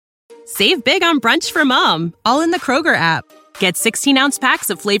Save big on brunch for mom, all in the Kroger app. Get 16-ounce packs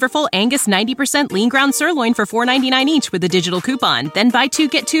of flavorful Angus 90% lean ground sirloin for $4.99 each with a digital coupon. Then buy 2,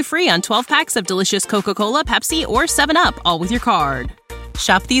 get 2 free on 12 packs of delicious Coca-Cola, Pepsi, or 7-Up, all with your card.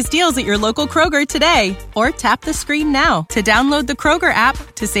 Shop these deals at your local Kroger today, or tap the screen now to download the Kroger app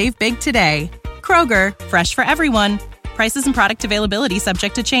to save big today. Kroger, fresh for everyone. Prices and product availability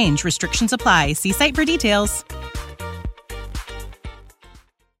subject to change. Restrictions apply. See site for details.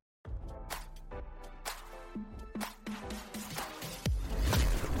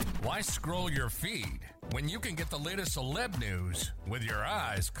 Why scroll your feed when you can get the latest celeb news with your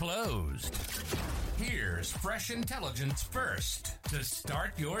eyes closed? Here's fresh intelligence first to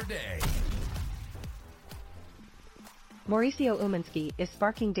start your day. Mauricio Umansky is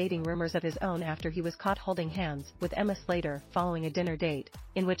sparking dating rumors of his own after he was caught holding hands with Emma Slater following a dinner date,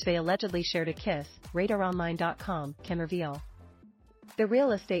 in which they allegedly shared a kiss, RadarOnline.com can reveal. The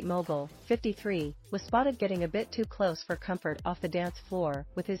real estate mogul, 53, was spotted getting a bit too close for comfort off the dance floor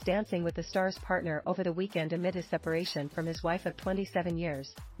with his Dancing with the Stars partner over the weekend amid his separation from his wife of 27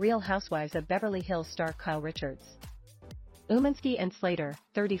 years, Real Housewives of Beverly Hills star Kyle Richards. Umansky and Slater,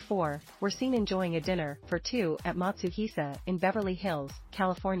 34, were seen enjoying a dinner for two at Matsuhisa in Beverly Hills,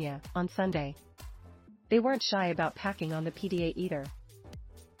 California, on Sunday. They weren't shy about packing on the PDA either.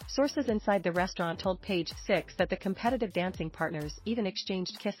 Sources inside the restaurant told Page 6 that the competitive dancing partners even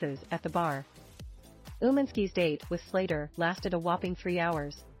exchanged kisses at the bar. Umansky's date with Slater lasted a whopping 3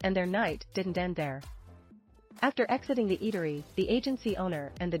 hours, and their night didn't end there. After exiting the eatery, the agency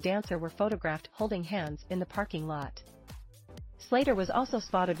owner and the dancer were photographed holding hands in the parking lot. Slater was also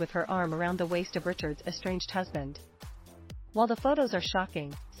spotted with her arm around the waist of Richards' estranged husband. While the photos are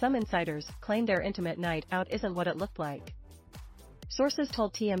shocking, some insiders claim their intimate night out isn't what it looked like. Sources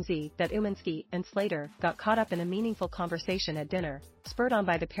told TMZ that Umansky and Slater got caught up in a meaningful conversation at dinner, spurred on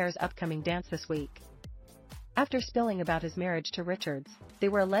by the pair's upcoming dance this week. After spilling about his marriage to Richards, they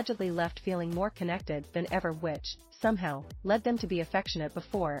were allegedly left feeling more connected than ever, which, somehow, led them to be affectionate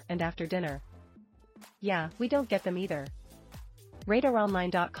before and after dinner. Yeah, we don't get them either.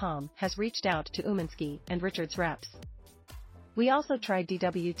 RadarOnline.com has reached out to Umansky and Richards' reps. We also tried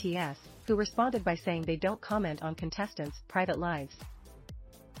DWTS, who responded by saying they don't comment on contestants' private lives.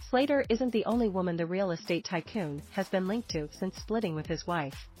 Slater isn't the only woman the real estate tycoon has been linked to since splitting with his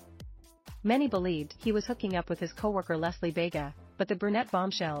wife. Many believed he was hooking up with his coworker Leslie Vega, but the brunette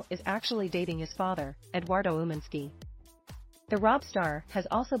bombshell is actually dating his father, Eduardo Umansky. The Rob star has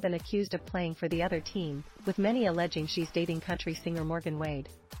also been accused of playing for the other team, with many alleging she's dating country singer Morgan Wade.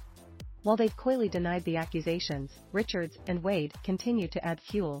 While they've coyly denied the accusations, Richards and Wade continue to add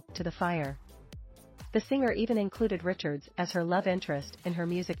fuel to the fire. The singer even included Richards as her love interest in her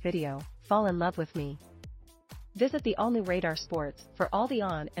music video, Fall in Love with Me. Visit the all-new Radar Sports for all the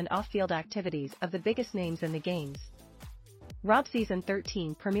on- and off-field activities of the biggest names in the games. Rob Season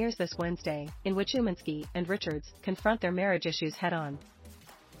 13 premieres this Wednesday, in which Umansky and Richards confront their marriage issues head-on.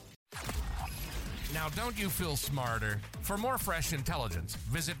 Now, don't you feel smarter? For more fresh intelligence,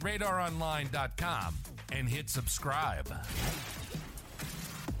 visit RadarOnline.com and hit subscribe.